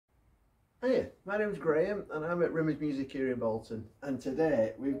Hiya, my name's Graham and I'm at Rimmers Music here in Bolton, and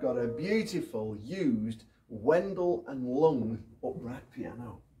today we've got a beautiful used Wendl and Lung upright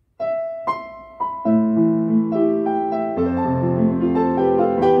piano.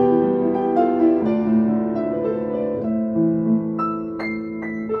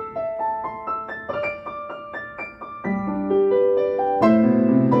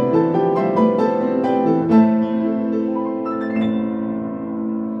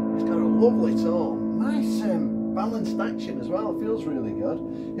 Lovely tone, nice balanced action as well, feels really good.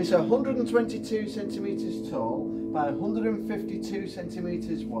 It's 122 centimetres tall by 152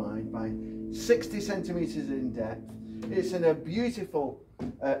 centimetres wide by 60 centimetres in depth. It's in a beautiful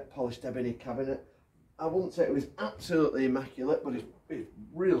polished ebony cabinet. I wouldn't say it was absolutely immaculate, but it's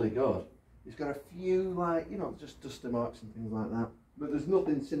really good. It's got a few, like, you know, just duster marks and things like that, but there's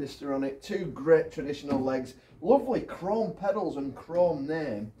nothing sinister on it. Two great traditional legs, lovely chrome pedals and chrome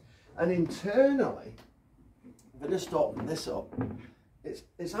name. And internally, if I just open this up,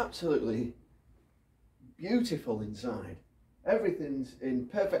 it's absolutely beautiful inside. Everything's in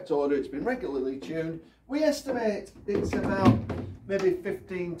perfect order. It's been regularly tuned. We estimate it's about maybe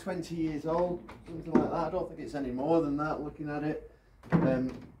 15, 20 years old, something like that. I don't think it's any more than that looking at it.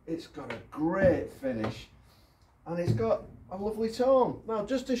 It's got a great finish and it's got a lovely tone. Now,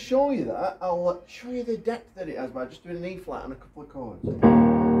 just to show you that, I'll show you the depth that it has by just doing an E flat and a couple of chords.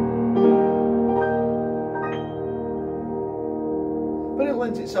 But it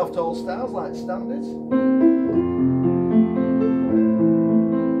lends itself to all styles like standards.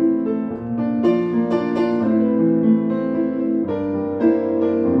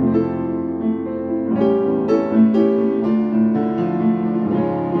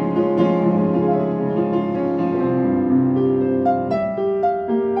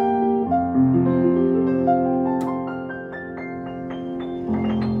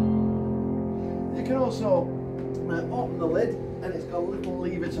 You can also open the lid, and it's got a little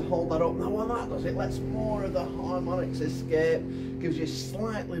lever to hold that up. Now what that does, it lets more of the harmonics escape, gives you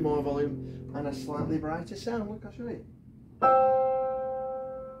slightly more volume and a slightly brighter sound. Look, I'll show you.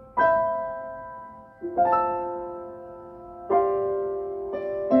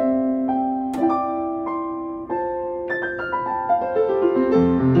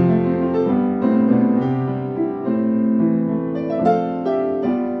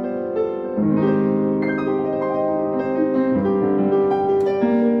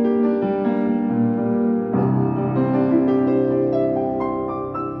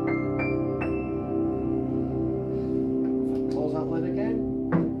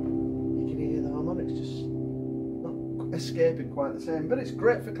 Escaping quite the same, but it's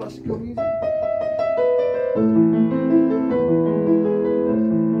great for classical music.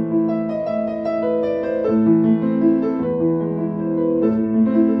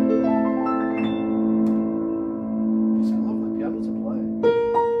 It's a lovely piano to play.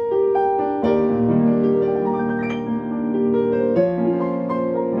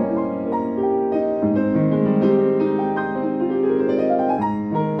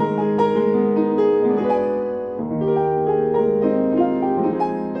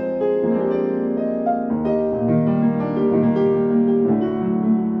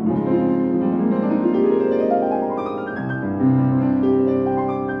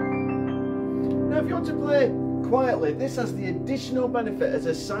 If you want to play quietly, this has the additional benefit as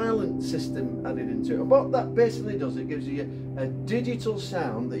a silent system added into it. And what that basically does, it gives you a digital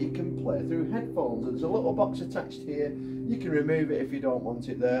sound that you can play through headphones. There's a little box attached here. You can remove it if you don't want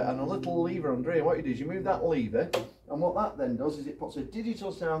it there, and a little lever under here. What you do is you move that lever, and what that then does is it puts a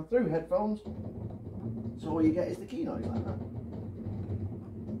digital sound through headphones, so all you get is the key noise like that.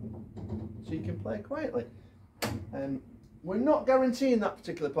 So you can play quietly. We're not guaranteeing that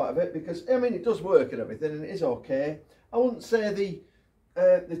particular part of it because, I mean, it does work and everything and it is okay. I wouldn't say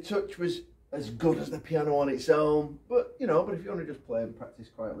the touch was as good as the piano on its own, but you know, but if you want to just play and practice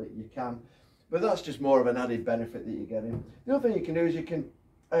quietly, you can. But that's just more of an added benefit that you're getting. The other thing you can do is you can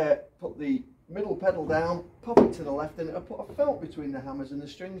put the middle pedal down, pop it to the left, and it'll put a felt between the hammers and the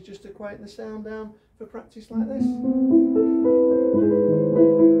strings just to quieten the sound down for practice like this.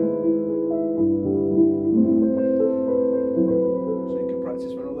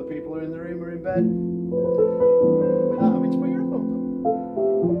 When other people are in the room or in bed without having to put your headphones on.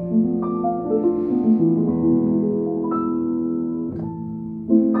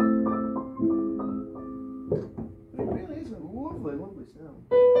 But it really is a lovely, lovely sound.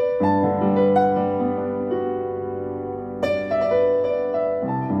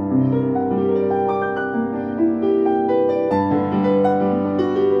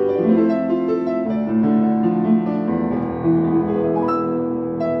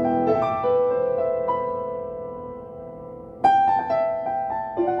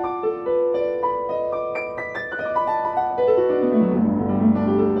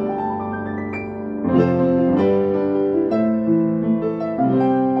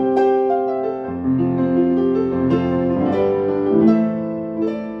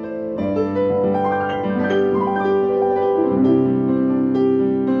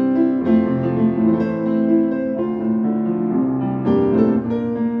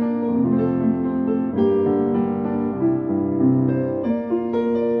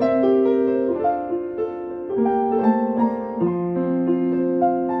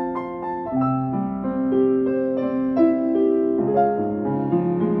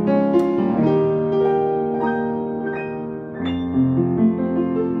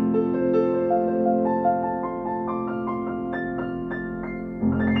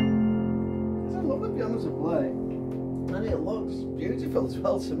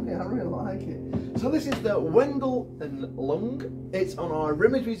 me, I really like it. So this is the Wendl Lung. It's on our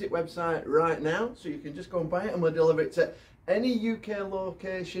Rimmage Music website right now, so you can just go and buy it, and we'll deliver it to any UK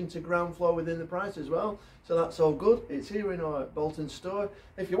location to ground floor within the price as well. So that's all good. It's here in our Bolton store.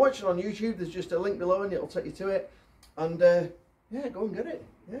 If you're watching on YouTube, there's just a link below and it'll take you to it. And yeah, go and get it.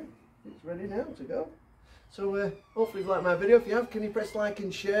 Yeah, it's ready now to go. So hopefully you've liked my video. If you have, can you press like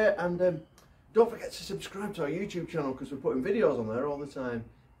and share, and don't forget to subscribe to our YouTube channel, because we're putting videos on there all the time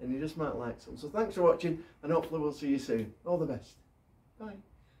and you just might like some. So thanks for watching, and hopefully we'll see you soon. All the best. Bye.